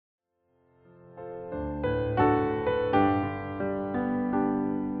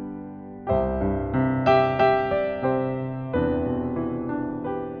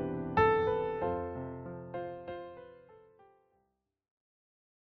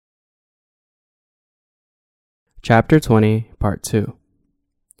Chapter 20, Part 2.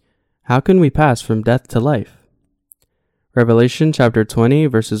 How can we pass from death to life? Revelation chapter 20,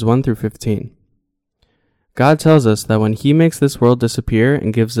 verses 1 through 15. God tells us that when He makes this world disappear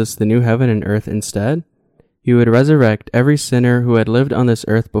and gives us the new heaven and earth instead, He would resurrect every sinner who had lived on this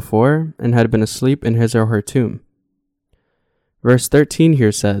earth before and had been asleep in his or her tomb. Verse 13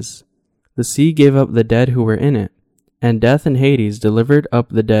 here says, "The sea gave up the dead who were in it, and death and Hades delivered up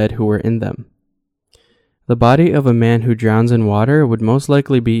the dead who were in them." The body of a man who drowns in water would most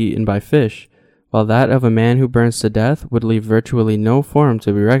likely be eaten by fish, while that of a man who burns to death would leave virtually no form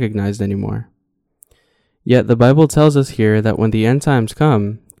to be recognized anymore. Yet the Bible tells us here that when the end times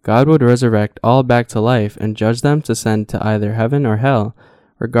come, God would resurrect all back to life and judge them to send to either heaven or hell,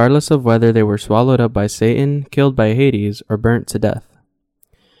 regardless of whether they were swallowed up by Satan, killed by Hades, or burnt to death.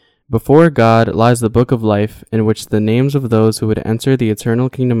 Before God lies the book of life, in which the names of those who would enter the eternal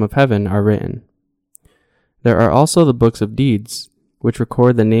kingdom of heaven are written. There are also the books of deeds, which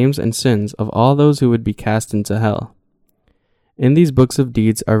record the names and sins of all those who would be cast into hell. In these books of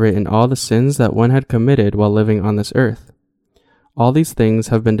deeds are written all the sins that one had committed while living on this earth. All these things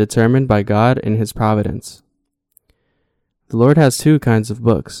have been determined by God in His providence. The Lord has two kinds of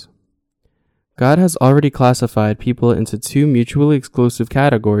books. God has already classified people into two mutually exclusive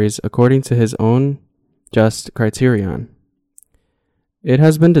categories according to His own just criterion. It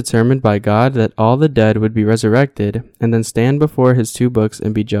has been determined by God that all the dead would be resurrected and then stand before His two books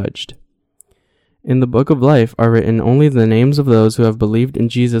and be judged. In the book of life are written only the names of those who have believed in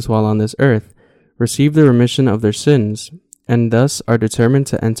Jesus while on this earth, received the remission of their sins, and thus are determined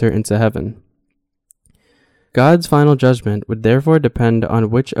to enter into heaven. God's final judgment would therefore depend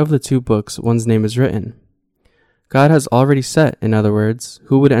on which of the two books one's name is written. God has already set, in other words,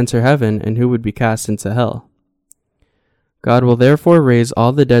 who would enter heaven and who would be cast into hell. God will therefore raise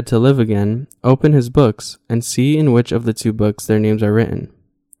all the dead to live again, open His books, and see in which of the two books their names are written.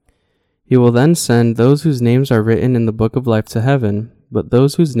 He will then send those whose names are written in the book of life to heaven, but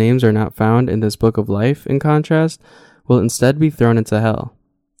those whose names are not found in this book of life, in contrast, will instead be thrown into hell.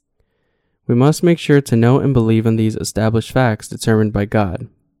 We must make sure to know and believe in these established facts determined by God.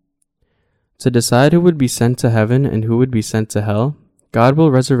 To decide who would be sent to heaven and who would be sent to hell, God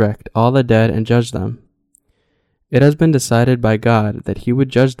will resurrect all the dead and judge them. It has been decided by God that He would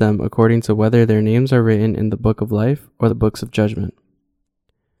judge them according to whether their names are written in the book of life or the books of judgment.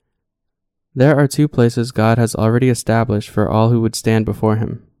 There are two places God has already established for all who would stand before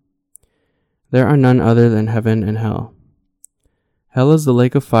Him. There are none other than heaven and hell. Hell is the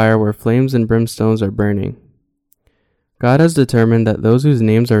lake of fire where flames and brimstones are burning. God has determined that those whose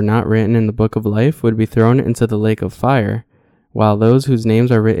names are not written in the book of life would be thrown into the lake of fire, while those whose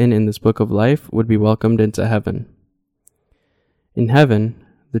names are written in this book of life would be welcomed into heaven. In heaven,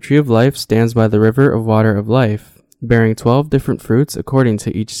 the tree of life stands by the river of water of life, bearing 12 different fruits according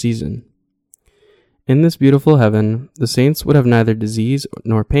to each season. In this beautiful heaven, the saints would have neither disease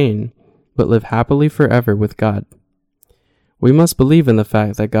nor pain, but live happily forever with God. We must believe in the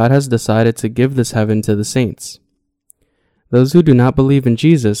fact that God has decided to give this heaven to the saints. Those who do not believe in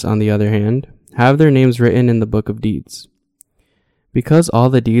Jesus, on the other hand, have their names written in the book of deeds. Because all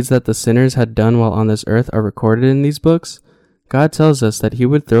the deeds that the sinners had done while on this earth are recorded in these books, God tells us that He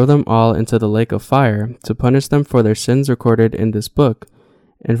would throw them all into the lake of fire to punish them for their sins recorded in this book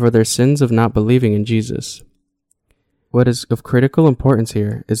and for their sins of not believing in Jesus. What is of critical importance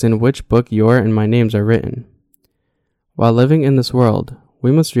here is in which book your and my names are written. While living in this world,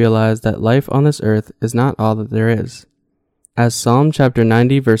 we must realize that life on this earth is not all that there is. As Psalm chapter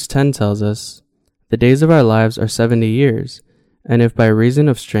 90 verse 10 tells us, "The days of our lives are 70 years, and if by reason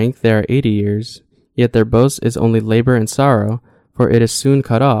of strength they are 80 years, yet their boast is only labor and sorrow, for it is soon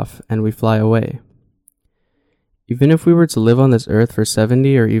cut off, and we fly away." Even if we were to live on this earth for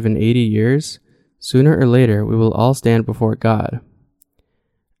 70 or even 80 years, sooner or later we will all stand before God.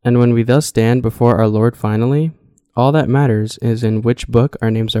 And when we thus stand before our Lord finally, all that matters is in which book our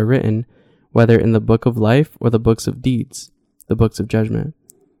names are written, whether in the book of life or the books of deeds, the books of judgment.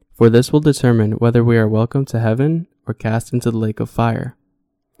 For this will determine whether we are welcome to heaven or cast into the lake of fire.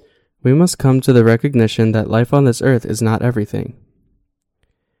 We must come to the recognition that life on this earth is not everything.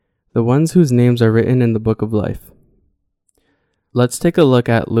 The ones whose names are written in the book of life. Let's take a look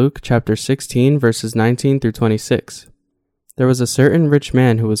at Luke chapter 16 verses 19 through 26. There was a certain rich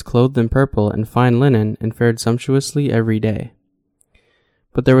man who was clothed in purple and fine linen and fared sumptuously every day.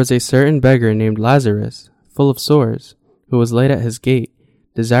 But there was a certain beggar named Lazarus, full of sores, who was laid at his gate,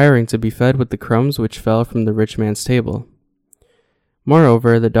 desiring to be fed with the crumbs which fell from the rich man's table.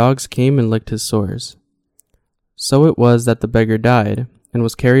 Moreover, the dogs came and licked his sores. So it was that the beggar died, and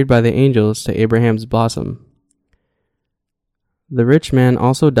was carried by the angels to Abraham's bosom. The rich man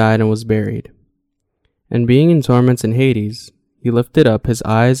also died and was buried. And being in torments in Hades, he lifted up his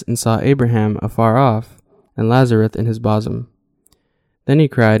eyes and saw Abraham afar off, and Lazarus in his bosom. Then he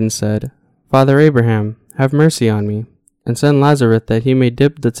cried and said, Father Abraham, have mercy on me, and send Lazarus that he may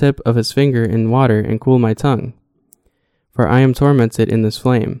dip the tip of his finger in water and cool my tongue, for I am tormented in this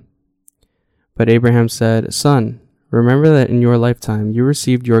flame. But Abraham said, Son, remember that in your lifetime you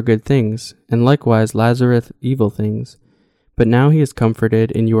received your good things, and likewise Lazarus evil things, but now he is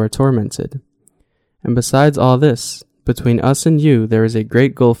comforted and you are tormented. And besides all this, between us and you there is a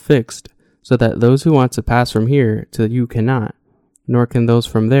great gulf fixed, so that those who want to pass from here to you cannot, nor can those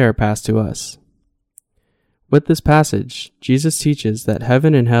from there pass to us. With this passage, Jesus teaches that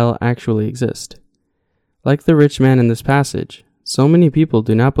heaven and hell actually exist. Like the rich man in this passage, so many people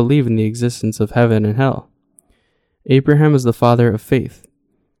do not believe in the existence of heaven and hell. Abraham is the father of faith.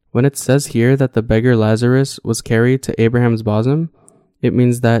 When it says here that the beggar Lazarus was carried to Abraham's bosom, it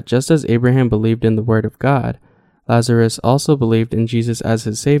means that just as Abraham believed in the word of God, Lazarus also believed in Jesus as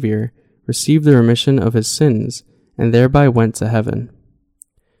his Savior, received the remission of his sins, and thereby went to heaven.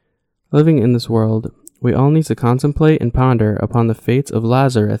 Living in this world, we all need to contemplate and ponder upon the fates of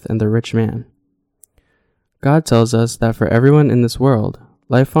Lazarus and the rich man. God tells us that for everyone in this world,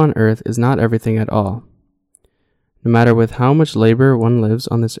 life on earth is not everything at all. No matter with how much labor one lives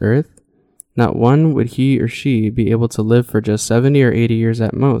on this earth, not one would he or she be able to live for just 70 or 80 years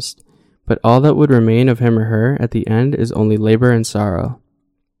at most, but all that would remain of him or her at the end is only labor and sorrow.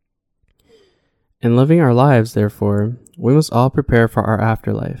 In living our lives, therefore, we must all prepare for our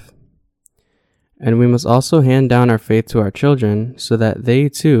afterlife. And we must also hand down our faith to our children so that they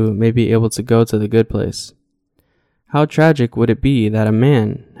too may be able to go to the good place. How tragic would it be that a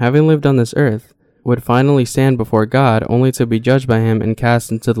man, having lived on this earth, would finally stand before God only to be judged by him and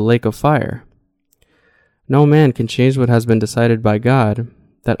cast into the lake of fire? No man can change what has been decided by God,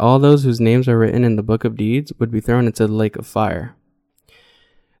 that all those whose names are written in the book of deeds would be thrown into the lake of fire.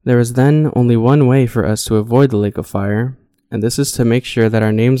 There is then only one way for us to avoid the lake of fire, and this is to make sure that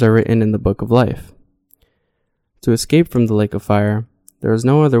our names are written in the book of life. To escape from the lake of fire, there is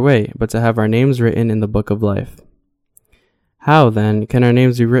no other way but to have our names written in the book of life. How, then, can our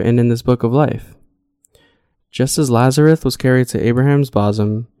names be written in this book of life? Just as Lazarus was carried to Abraham's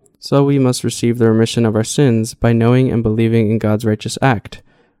bosom, so we must receive the remission of our sins by knowing and believing in God's righteous act,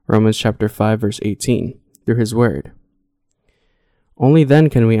 Romans chapter 5, verse 18, through his word. Only then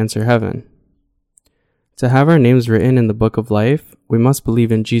can we enter heaven. To have our names written in the book of life, we must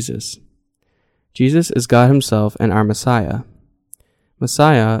believe in Jesus. Jesus is God himself and our Messiah.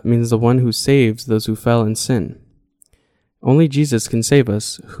 Messiah means the one who saves those who fell in sin. Only Jesus can save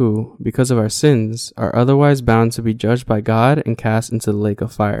us, who, because of our sins, are otherwise bound to be judged by God and cast into the lake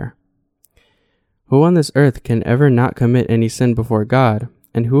of fire. Who on this earth can ever not commit any sin before God,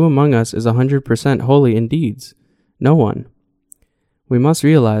 and who among us is 100% holy in deeds? No one. We must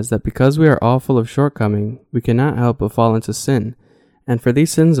realize that because we are all full of shortcoming, we cannot help but fall into sin, and for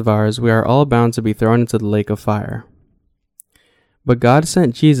these sins of ours we are all bound to be thrown into the lake of fire. But God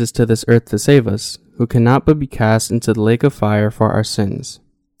sent Jesus to this earth to save us, who cannot but be cast into the lake of fire for our sins.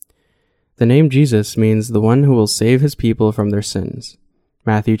 The name Jesus means the one who will save his people from their sins.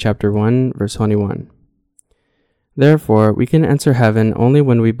 Matthew chapter 1, verse 21. Therefore, we can enter heaven only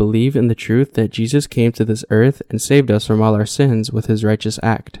when we believe in the truth that Jesus came to this earth and saved us from all our sins with his righteous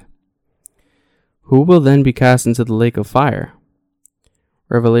act. Who will then be cast into the lake of fire?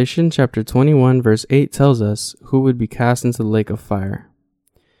 Revelation chapter 21, verse 8 tells us who would be cast into the lake of fire.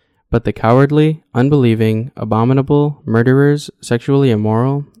 But the cowardly, unbelieving, abominable, murderers, sexually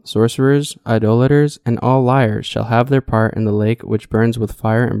immoral, sorcerers, idolaters, and all liars shall have their part in the lake which burns with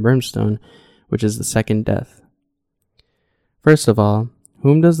fire and brimstone, which is the second death. First of all,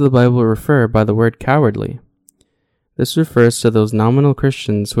 whom does the Bible refer by the word cowardly? This refers to those nominal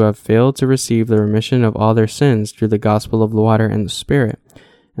Christians who have failed to receive the remission of all their sins through the gospel of the water and the Spirit,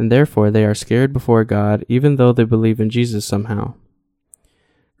 and therefore they are scared before God even though they believe in Jesus somehow.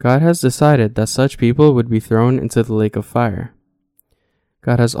 God has decided that such people would be thrown into the lake of fire.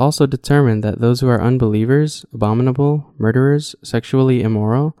 God has also determined that those who are unbelievers, abominable, murderers, sexually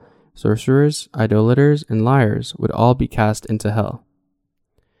immoral, sorcerers, idolaters, and liars would all be cast into hell.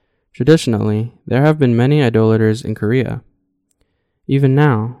 Traditionally, there have been many idolaters in Korea. Even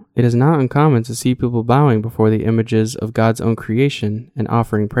now, it is not uncommon to see people bowing before the images of God's own creation and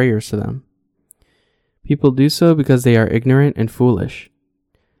offering prayers to them. People do so because they are ignorant and foolish.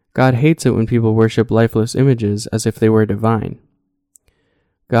 God hates it when people worship lifeless images as if they were divine.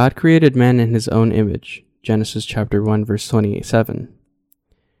 God created man in his own image, Genesis chapter 1, verse 27.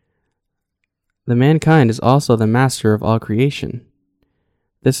 the mankind is also the master of all creation.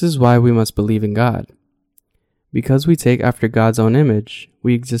 This is why we must believe in God. Because we take after God's own image,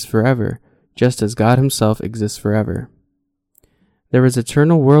 we exist forever, just as God himself exists forever. There is an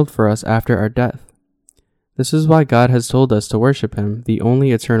eternal world for us after our death. This is why God has told us to worship him, the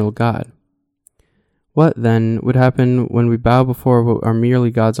only eternal God. What, then, would happen when we bow before what are merely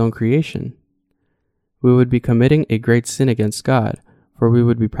God's own creation? We would be committing a great sin against God, for we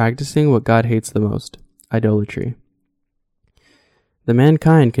would be practicing what God hates the most, idolatry. The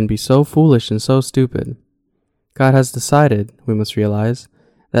mankind can be so foolish and so stupid. God has decided, we must realize,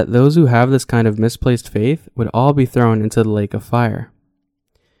 that those who have this kind of misplaced faith would all be thrown into the lake of fire.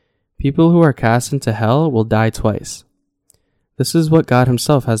 People who are cast into hell will die twice. This is what God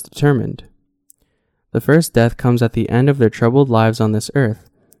himself has determined. The first death comes at the end of their troubled lives on this earth,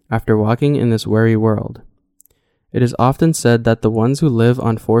 after walking in this weary world. It is often said that the ones who live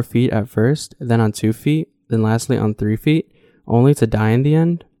on 4 feet at first, then on 2 feet, then lastly on 3 feet, only to die in the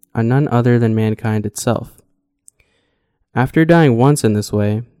end, are none other than mankind itself. After dying once in this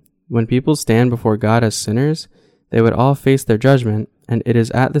way, when people stand before God as sinners, they would all face their judgment, and it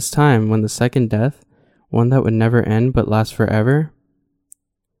is at this time when the second death, one that would never end but last forever,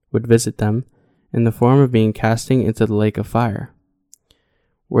 would visit them in the form of being casting into the lake of fire.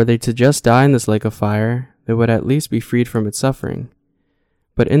 Were they to just die in this lake of fire, they would at least be freed from its suffering.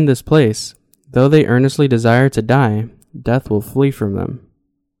 But in this place, though they earnestly desire to die, death will flee from them.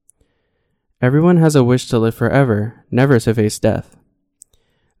 Everyone has a wish to live forever, never to face death.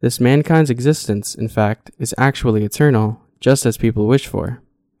 This mankind's existence, in fact, is actually eternal, just as people wish for.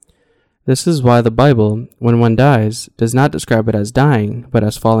 This is why the Bible, when one dies, does not describe it as dying, but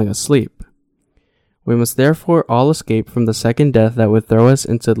as falling asleep. We must therefore all escape from the second death that would throw us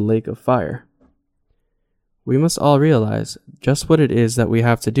into the lake of fire. We must all realize just what it is that we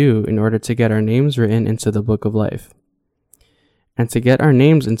have to do in order to get our names written into the book of life. And to get our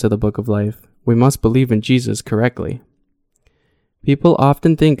names into the book of life, we must believe in Jesus correctly. People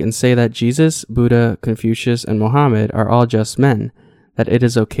often think and say that Jesus, Buddha, Confucius, and Mohammed are all just men, that it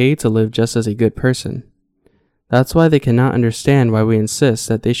is okay to live just as a good person. That's why they cannot understand why we insist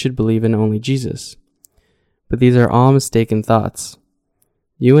that they should believe in only Jesus. But these are all mistaken thoughts.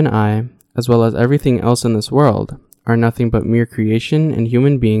 You and I, as well as everything else in this world, are nothing but mere creation and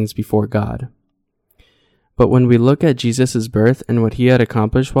human beings before God. But when we look at Jesus' birth and what he had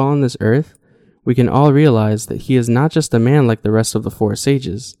accomplished while on this earth, we can all realize that he is not just a man like the rest of the 4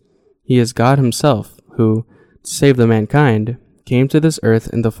 sages. He is God himself, who, to save the mankind, came to this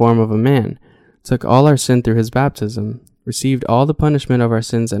earth in the form of a man, took all our sin through his baptism, received all the punishment of our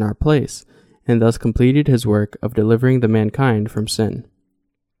sins in our place, and thus completed his work of delivering the mankind from sin.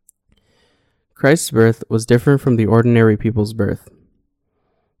 Christ's birth was different from the ordinary people's birth.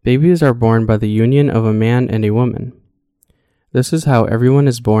 Babies are born by the union of a man and a woman. This is how everyone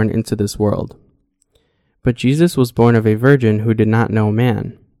is born into this world. But Jesus was born of a virgin who did not know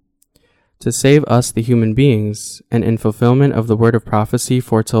man. To save us, the human beings, and in fulfillment of the word of prophecy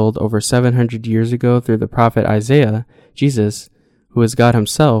foretold over 700 years ago through the prophet Isaiah, Jesus, who is God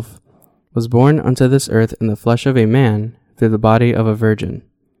himself, was born unto this earth in the flesh of a man through the body of a virgin.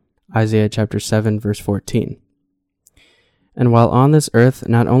 Isaiah chapter 7, verse 14. And while on this earth,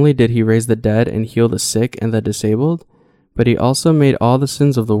 not only did he raise the dead and heal the sick and the disabled, but he also made all the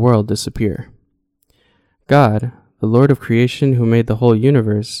sins of the world disappear. God, the Lord of creation who made the whole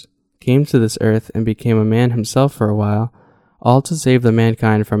universe, came to this earth and became a man himself for a while, all to save the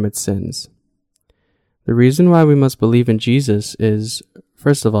mankind from its sins. The reason why we must believe in Jesus is,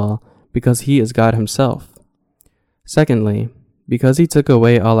 first of all, because he is God himself. Secondly, because he took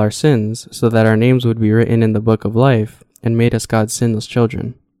away all our sins so that our names would be written in the book of life and made us God's sinless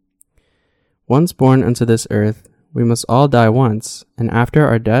children. Once born unto this earth, we must all die once, and after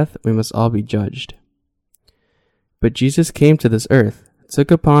our death we must all be judged. But Jesus came to this earth,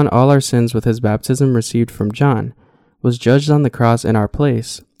 took upon all our sins with his baptism received from John, was judged on the cross in our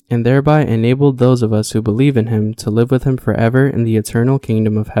place, and thereby enabled those of us who believe in him to live with him forever in the eternal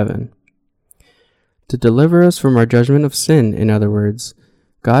kingdom of heaven. To deliver us from our judgment of sin, in other words,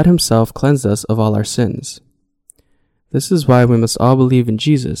 God himself cleansed us of all our sins. This is why we must all believe in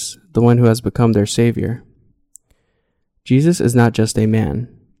Jesus, the one who has become their Savior. Jesus is not just a man.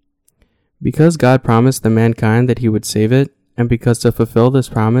 Because God promised the mankind that he would save it, and because to fulfill this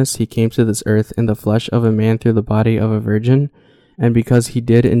promise he came to this earth in the flesh of a man through the body of a virgin, and because he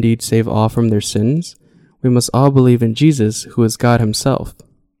did indeed save all from their sins, we must all believe in Jesus, who is God himself.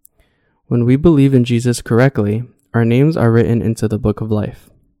 When we believe in Jesus correctly, our names are written into the book of life.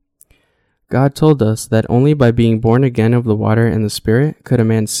 God told us that only by being born again of the water and the Spirit could a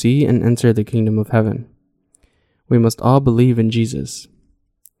man see and enter the kingdom of heaven. We must all believe in Jesus.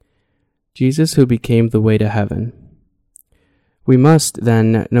 Jesus who became the way to heaven. We must,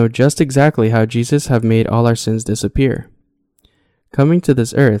 then, know just exactly how Jesus have made all our sins disappear. Coming to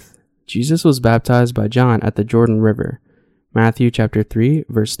this earth, Jesus was baptized by John at the Jordan River, Matthew chapter 3,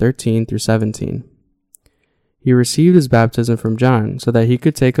 verse 13 through 17. He received his baptism from John so that he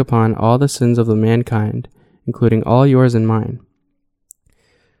could take upon all the sins of the mankind, including all yours and mine.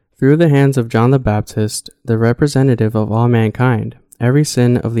 Through the hands of John the Baptist, the representative of all mankind, every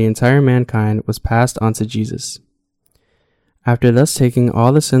sin of the entire mankind was passed on to Jesus. After thus taking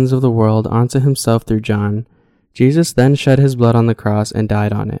all the sins of the world onto himself through John, Jesus then shed his blood on the cross and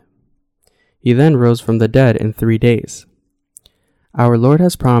died on it. He then rose from the dead in 3 days. Our Lord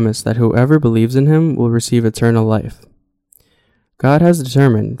has promised that whoever believes in him will receive eternal life. God has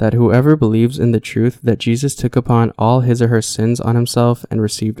determined that whoever believes in the truth that Jesus took upon all his or her sins on himself and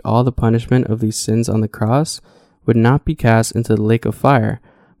received all the punishment of these sins on the cross would not be cast into the lake of fire,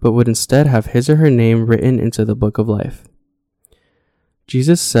 but would instead have his or her name written into the book of life.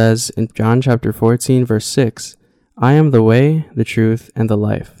 Jesus says in John chapter 14, verse 6, "I am the way, the truth, and the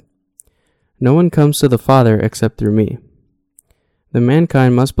life. No one comes to the Father except through me." The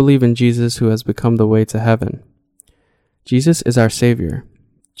mankind must believe in Jesus who has become the way to heaven. Jesus is our Savior.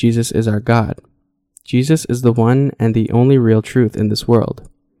 Jesus is our God. Jesus is the one and the only real truth in this world.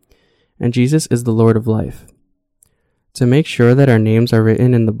 And Jesus is the Lord of life. To make sure that our names are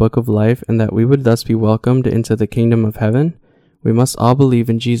written in the book of life and that we would thus be welcomed into the kingdom of heaven, we must all believe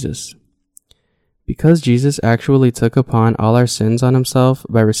in Jesus. Because Jesus actually took upon all our sins on himself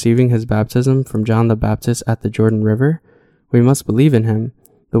by receiving his baptism from John the Baptist at the Jordan River, we must believe in him,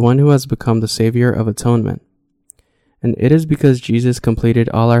 the one who has become the Savior of atonement. And it is because Jesus completed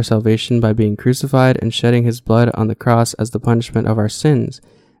all our salvation by being crucified and shedding his blood on the cross as the punishment of our sins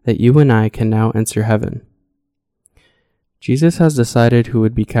that you and I can now enter heaven. Jesus has decided who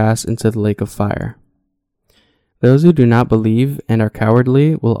would be cast into the lake of fire. Those who do not believe and are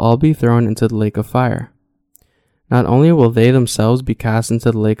cowardly will all be thrown into the lake of fire. Not only will they themselves be cast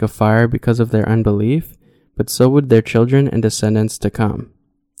into the lake of fire because of their unbelief, but so would their children and descendants to come.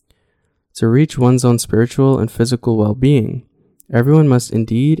 To reach one's own spiritual and physical well-being, everyone must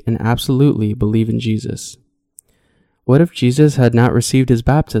indeed and absolutely believe in Jesus. What if Jesus had not received his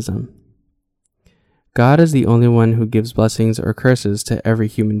baptism? God is the only one who gives blessings or curses to every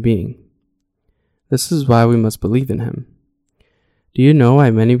human being. This is why we must believe in him. Do you know why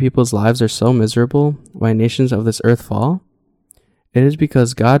many people's lives are so miserable, why nations of this earth fall? It is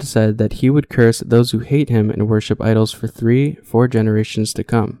because God said that he would curse those who hate him and worship idols for 3-4 generations to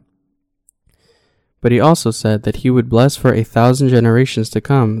come. But he also said that he would bless for 1,000 generations to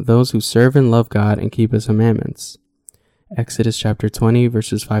come those who serve and love God and keep his commandments. Exodus chapter 20,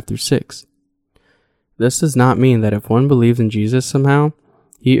 verses 5 through 6. This does not mean that if one believes in Jesus somehow,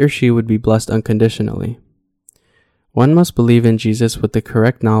 he or she would be blessed unconditionally. One must believe in Jesus with the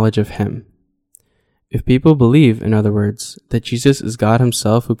correct knowledge of him. If people believe, in other words, that Jesus is God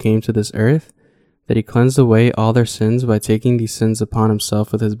himself who came to this earth, that he cleansed away all their sins by taking these sins upon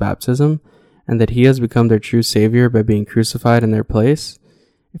himself with his baptism, and that he has become their true Savior by being crucified in their place,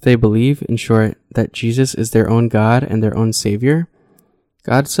 if they believe, in short, that Jesus is their own God and their own Savior,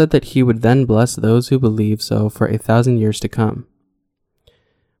 God said that he would then bless those who believe so for 1,000 years to come.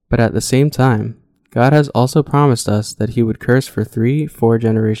 But at the same time, God has also promised us that he would curse for 3-4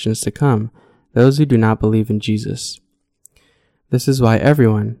 generations to come those who do not believe in Jesus. This is why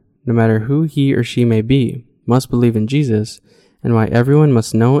everyone, no matter who he or she may be, must believe in Jesus, and why everyone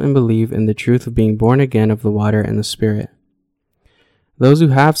must know and believe in the truth of being born again of the water and the Spirit. Those who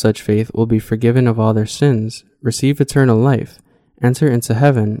have such faith will be forgiven of all their sins, receive eternal life, enter into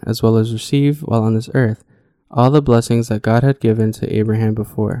heaven, as well as receive, while on this earth, all the blessings that God had given to Abraham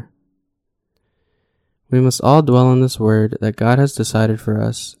before. We must all dwell on this word that God has decided for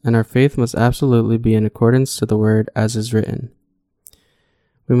us, and our faith must absolutely be in accordance to the word as is written.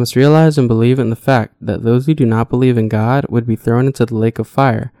 We must realize and believe in the fact that those who do not believe in God would be thrown into the lake of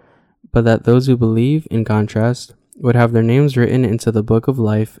fire, but that those who believe, in contrast, would have their names written into the book of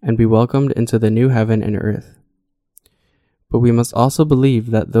life and be welcomed into the new heaven and earth. But we must also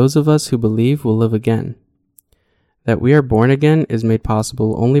believe that those of us who believe will live again. That we are born again is made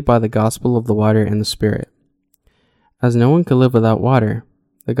possible only by the gospel of the water and the Spirit. As no one can live without water,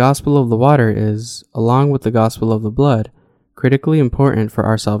 the gospel of the water is, along with the gospel of the blood, critically important for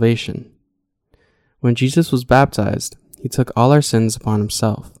our salvation. When Jesus was baptized, he took all our sins upon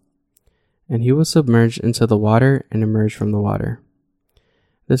himself, and he was submerged into the water and emerged from the water.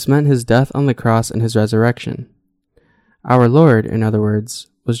 This meant his death on the cross and his resurrection. Our Lord, in other words,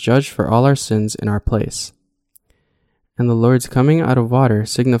 was judged for all our sins in our place. And the Lord's coming out of water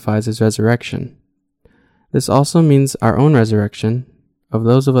signifies his resurrection. This also means our own resurrection of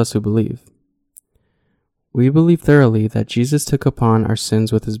those of us who believe. We believe thoroughly that Jesus took upon our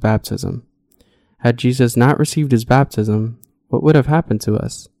sins with his baptism. Had Jesus not received his baptism, what would have happened to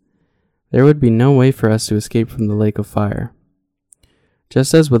us? There would be no way for us to escape from the lake of fire.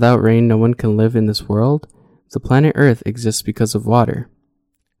 Just as without rain no one can live in this world, the planet Earth exists because of water.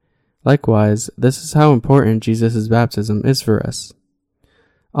 Likewise, this is how important Jesus' baptism is for us.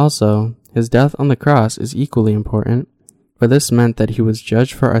 Also, his death on the cross is equally important, for this meant that he was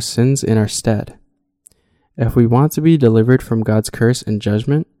judged for our sins in our stead. If we want to be delivered from God's curse and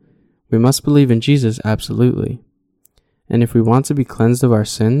judgment, we must believe in Jesus absolutely. And if we want to be cleansed of our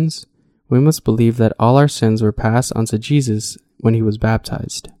sins, we must believe that all our sins were passed onto Jesus when he was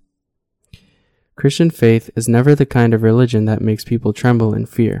baptized. Christian faith is never the kind of religion that makes people tremble in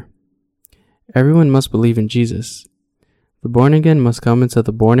fear. Everyone must believe in Jesus. The born-again must come into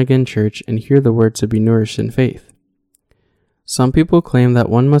the born-again church and hear the word to be nourished in faith. Some people claim that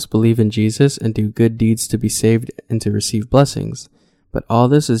one must believe in Jesus and do good deeds to be saved and to receive blessings, but all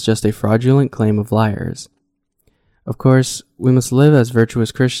this is just a fraudulent claim of liars. Of course, we must live as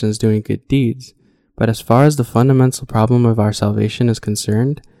virtuous Christians doing good deeds, but as far as the fundamental problem of our salvation is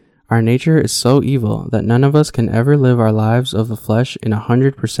concerned, our nature is so evil that none of us can ever live our lives of the flesh in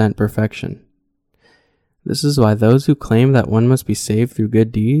 100% perfection. This is why those who claim that one must be saved through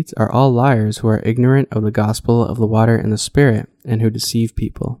good deeds are all liars who are ignorant of the gospel of the water and the Spirit and who deceive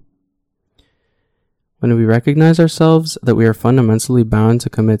people. When we recognize ourselves that we are fundamentally bound to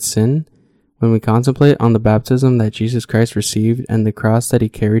commit sin, when we contemplate on the baptism that Jesus Christ received and the cross that he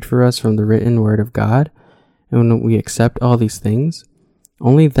carried for us from the written word of God, and when we accept all these things,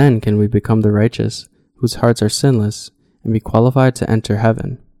 only then can we become the righteous, whose hearts are sinless, and be qualified to enter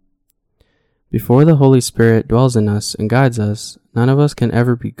heaven. Before the Holy Spirit dwells in us and guides us, none of us can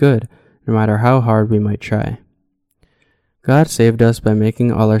ever be good, no matter how hard we might try. God saved us by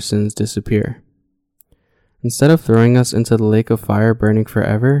making all our sins disappear. Instead of throwing us into the lake of fire burning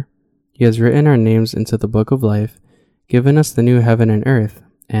forever, he has written our names into the book of life, given us the new heaven and earth,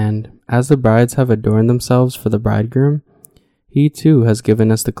 and, as the brides have adorned themselves for the bridegroom, he too has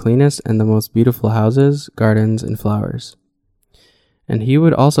given us the cleanest and the most beautiful houses, gardens, and flowers. And he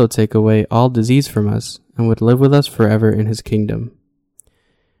would also take away all disease from us, and would live with us forever in his kingdom.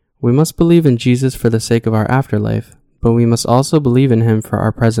 We must believe in Jesus for the sake of our afterlife, but we must also believe in him for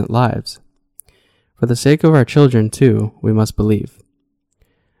our present lives. For the sake of our children, too, we must believe.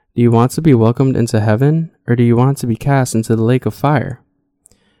 Do you want to be welcomed into heaven, or do you want to be cast into the lake of fire?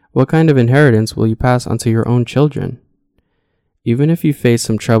 What kind of inheritance will you pass onto your own children? Even if you face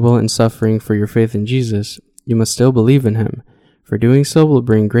some trouble and suffering for your faith in Jesus, you must still believe in him, for doing so will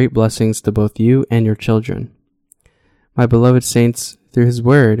bring great blessings to both you and your children. My beloved saints, through his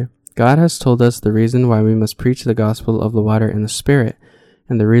word, God has told us the reason why we must preach the gospel of the water and the Spirit,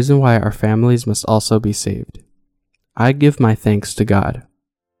 and the reason why our families must also be saved. I give my thanks to God.